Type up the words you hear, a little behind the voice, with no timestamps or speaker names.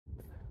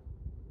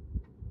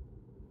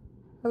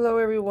Hello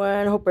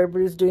everyone, hope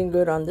everybody's doing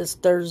good on this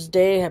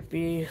Thursday.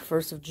 Happy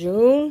 1st of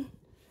June.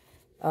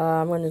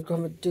 I'm going to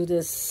come do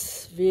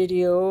this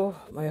video,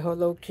 my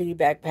Hello Kitty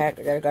backpack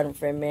that I got in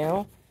fan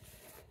mail.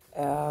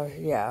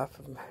 Yeah,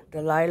 from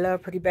Delilah,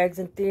 Pretty Bags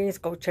and Things.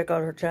 Go check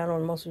out her channel,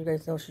 and most of you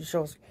guys know she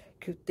shows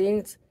cute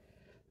things.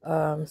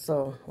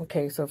 So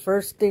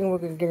first thing, we're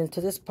going to get into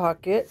this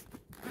pocket.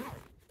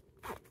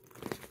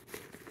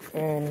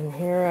 And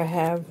here I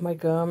have my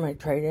gum. I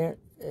tried it.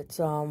 It's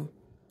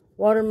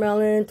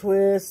watermelon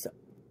twist.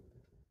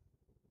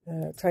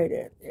 Tried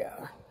it,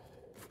 yeah.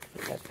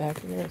 Put that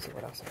back in there. See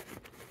what else.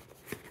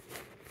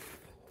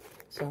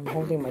 So I'm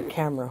holding my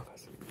camera.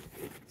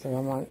 So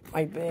I'm on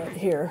my bed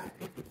here.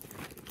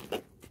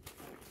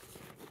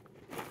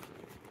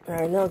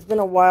 I know it's been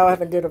a while. I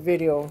haven't did a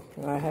video.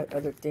 I had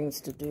other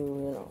things to do,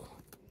 you know.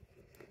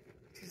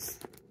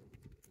 Just,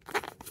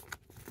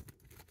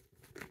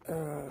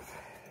 okay,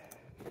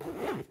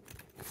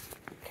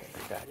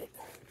 got it.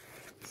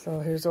 So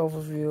here's an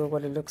overview of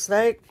what it looks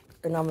like.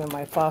 And I'm in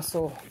my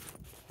Fossil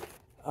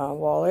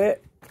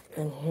wallet.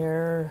 And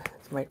here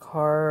is my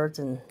cards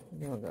and,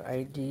 you know, the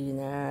ID and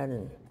that.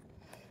 And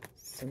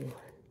some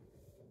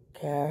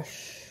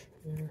cash.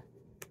 Here.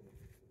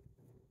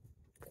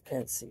 I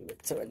can't see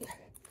what's in.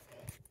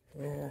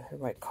 Yeah,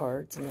 my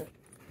cards and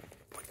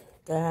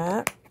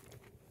that.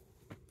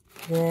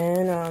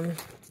 Then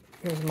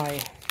here's my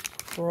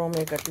Kuromi.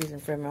 I got these in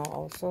fan mail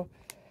also.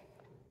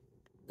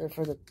 They're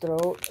for the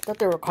throat. I thought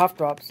they were cough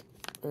drops.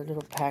 They're a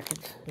little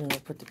package. You know,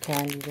 put the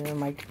candy there.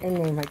 My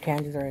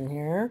candies are in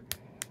here.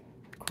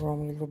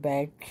 Kuromi little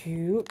bag,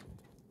 cute.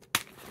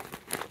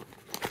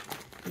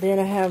 Then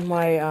I have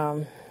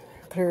my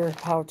clear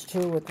pouch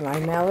too with my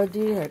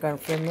Melody. I got in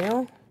fan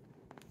mail.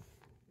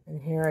 And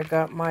here I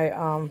got my,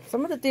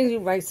 some of the things you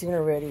might have seen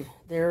already.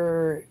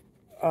 They're,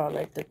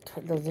 like the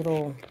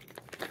little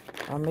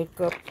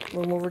makeup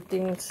remover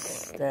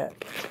things that,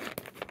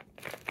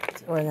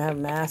 oh, and I have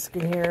mask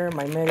in here,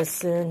 my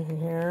medicine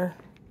in here.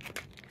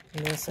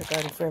 And this I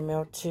got in fan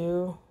mail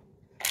too.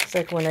 It's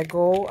like when I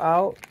go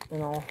out, you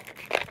know,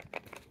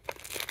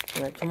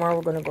 like tomorrow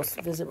we're going to go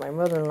visit my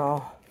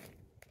mother-in-law,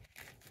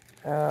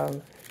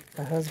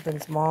 my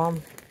husband's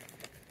mom.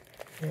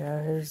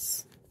 Yeah,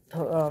 here's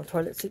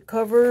toilet seat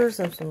covers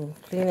and some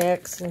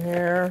Kleenex in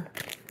here,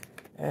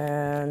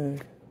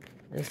 and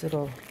these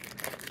little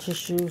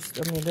tissues.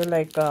 I mean, they're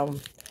like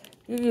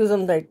you use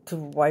them like to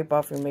wipe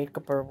off your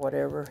makeup or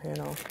whatever, you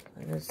know.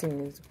 I've seen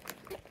these.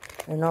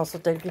 And also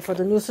thank you for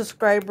the new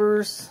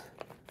subscribers.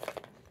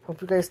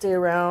 Hope you guys stay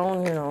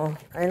around. You know,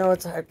 I know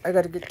it's I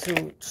got to get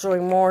to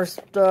showing more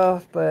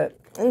stuff, but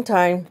in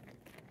time.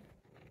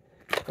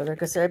 But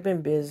like I said, I've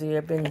been busy.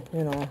 I've been,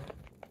 you know,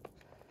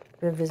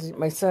 been visiting.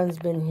 My son's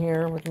been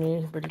here with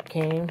me, but he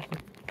came.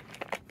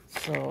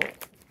 So,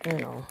 you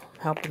know,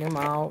 helping him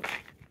out.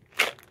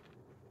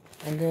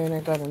 And then I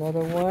got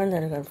another one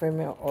that I got from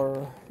me,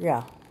 or,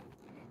 yeah.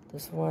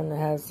 This one that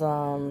has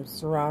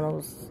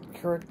Serrano's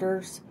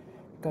characters.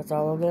 Got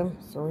all of them.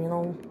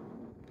 Serrano.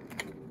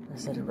 I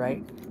said it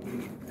right.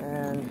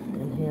 And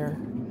in here.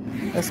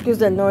 Excuse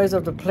that noise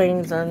of the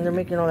planes. And they're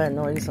making all that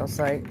noise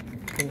outside.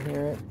 You can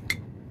hear it.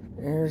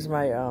 And here's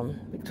my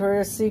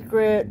Victoria's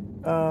Secret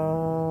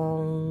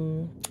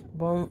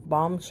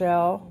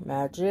Bombshell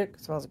Magic.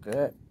 Smells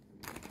good.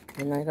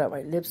 And I got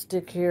my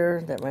lipstick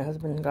here that my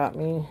husband got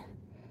me.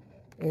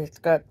 It's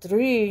got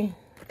three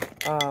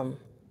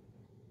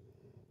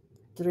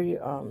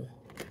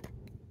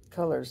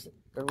colors,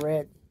 the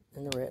red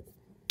and the red.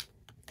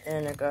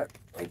 And I got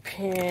my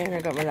pen,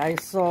 I got my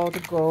Lysol to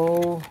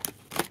go.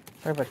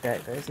 Sorry about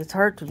that, guys. It's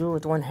hard to do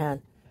with one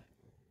hand.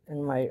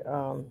 And my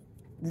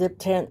lip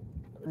tint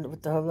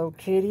with the Hello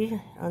Kitty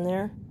on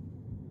there.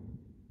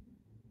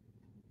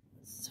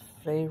 It's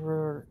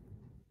Flavor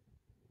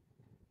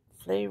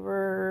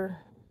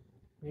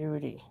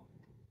Beauty.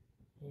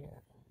 Yeah.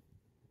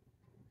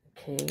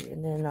 Okay,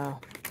 and then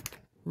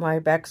my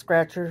back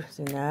scratcher,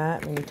 seen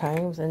that many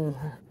times, and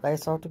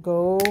Lysol to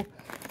go.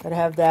 Gotta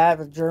have that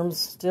with germs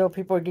still.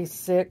 People get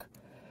sick.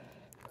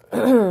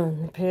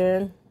 The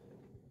pen.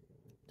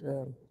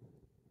 And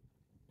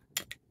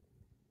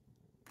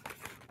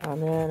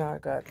then I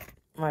got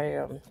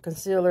my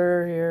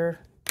concealer here,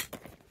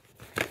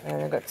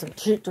 and I got some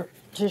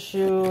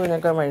tissue, and I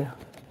got my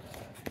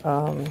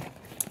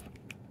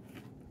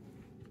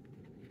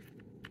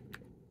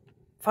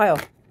file.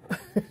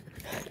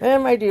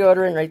 And my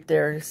deodorant right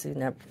there. You've seen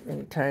that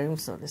many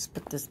times. So let's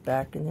put this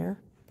back in there.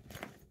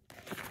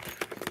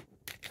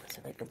 See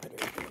if I can put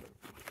it in.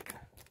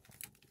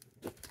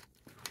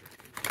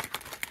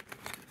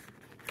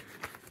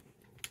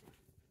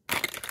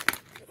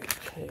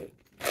 Okay.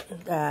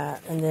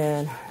 That. And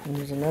then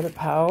there's another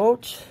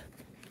pouch.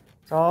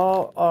 It's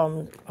all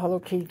Hello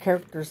Kitty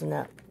characters and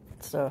that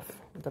stuff.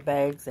 The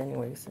bags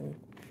anyways. And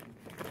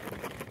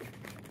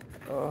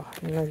oh,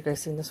 I know you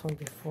guys seen this one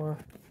before.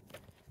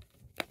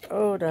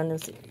 Hold on,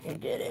 let's see if you can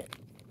get it.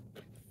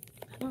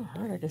 Oh,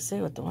 hard to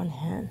say with the one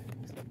hand.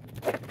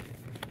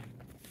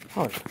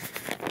 Hold on.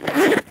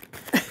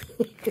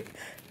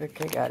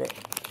 Okay, got it.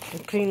 The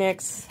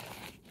Kleenex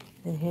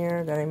in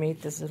here that I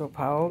made this little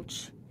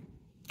pouch.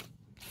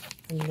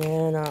 And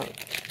then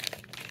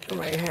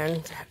my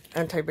hand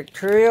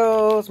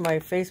antibacterials, my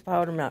face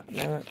powder,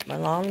 my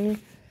long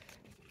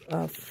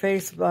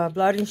face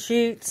blotting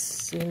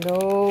sheets,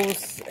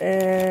 those,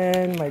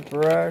 and my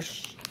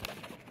brush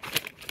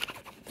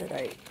that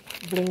I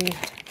bling.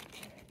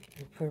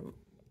 Put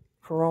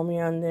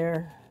Kuromi on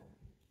there.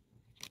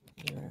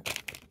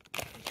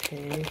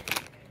 Okay,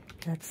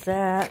 that's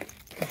that.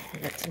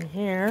 That's in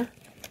here.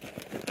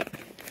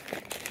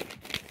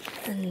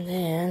 And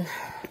then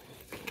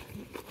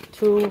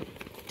two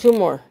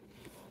more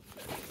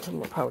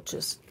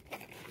pouches.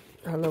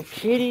 Hello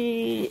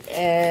Kitty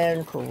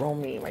and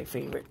Kuromi, my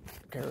favorite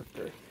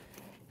character.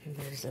 And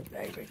there's a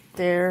bag right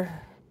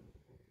there.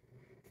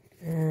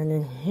 And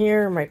in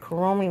here, my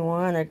Kuromi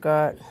one, I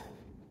got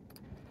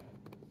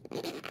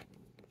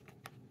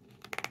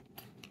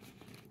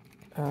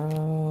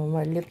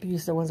my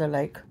Lippies, the ones I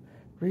like.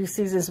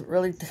 Reese's is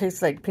really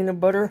tastes like peanut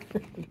butter.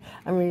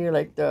 I mean, you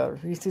like the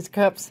Reese's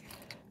cups.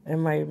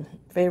 And my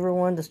favorite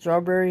one, the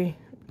strawberry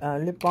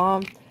lip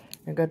balm.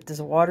 I got this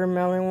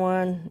watermelon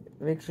one.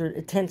 Makes sure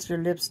it tints your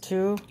lips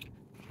too.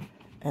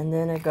 And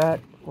then I got,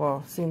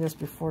 well, seen this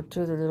before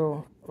too, the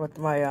little, with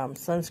my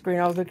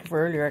sunscreen I was looking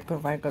for earlier. I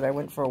couldn't find it because I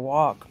went for a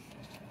walk.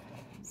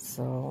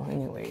 So,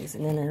 anyways,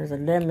 and then there's a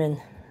lemon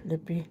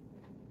lippy.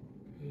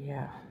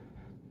 Yeah.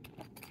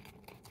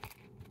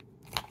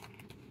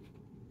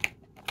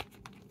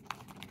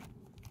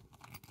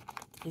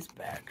 This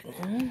back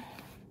now.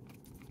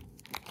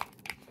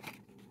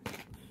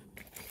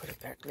 Put it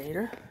back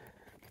later.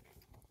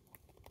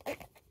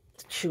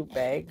 It's a chew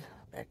bag,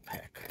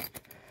 backpack.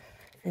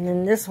 And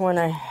then this one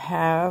I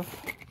have,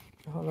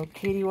 the Hello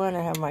Kitty one,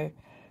 I have my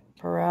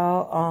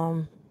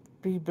Purell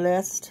Be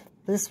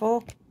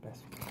Blissful.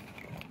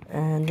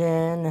 And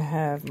then I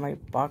have my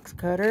box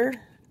cutter.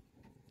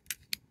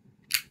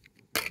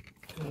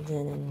 And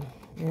then in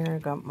here I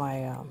got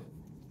my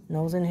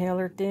nose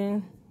inhaler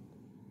thing.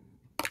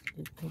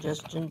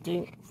 Congestion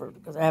thing,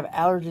 because I have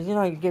allergies. You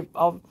know, you get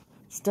all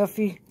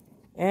stuffy.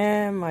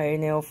 And my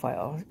nail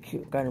file.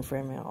 Cute. Got in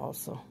frame mail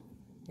also.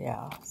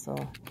 Yeah, so.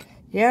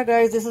 Yeah,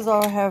 guys, this is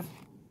all I have.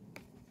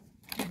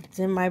 It's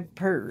in my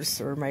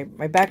purse, or my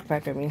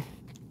backpack, I mean.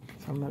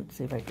 So I'm going to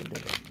see if I can do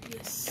it.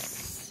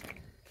 Yes.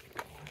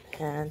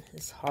 And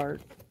it's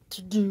hard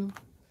to do.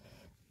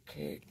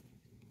 Okay.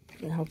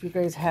 I hope you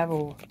guys have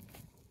a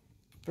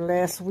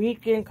blessed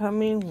weekend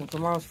coming.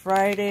 Tomorrow's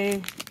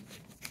Friday.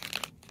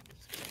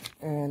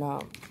 And,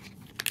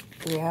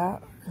 yeah.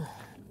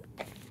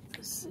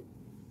 Let's see.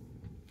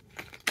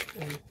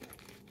 And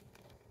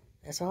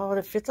that's all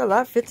that fits. A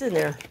lot fits in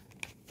there.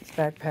 This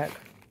backpack.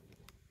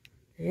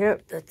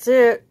 Yep, that's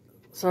it.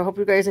 So I hope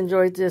you guys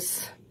enjoyed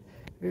this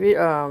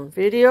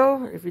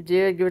video. If you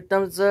did, give it a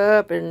thumbs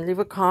up and leave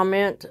a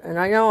comment. And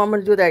I know I'm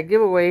going to do that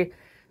giveaway,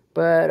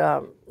 but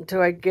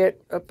until I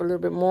get up a little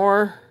bit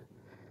more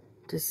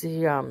to see,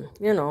 you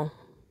know,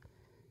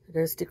 you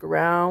guys stick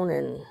around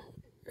and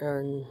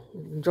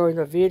enjoy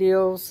the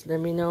videos. Let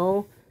me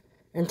know.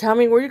 And tell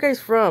me where you guys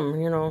from,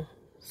 you know.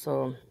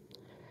 So,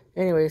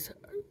 anyways,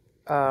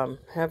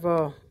 have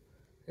a,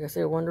 like I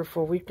say, a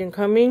wonderful weekend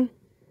coming.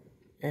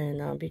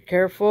 And be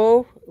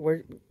careful.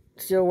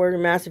 Still wear your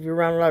mask if you're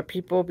around a lot of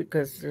people,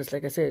 because there's,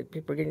 like I said,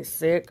 people are getting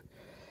sick.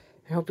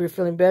 I hope you're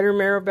feeling better,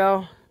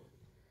 Maribel,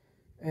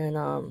 and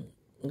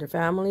your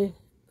family.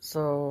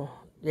 So,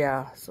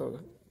 yeah. So,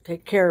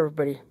 take care,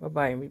 everybody.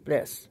 Bye-bye, and be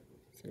blessed.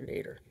 See you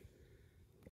later.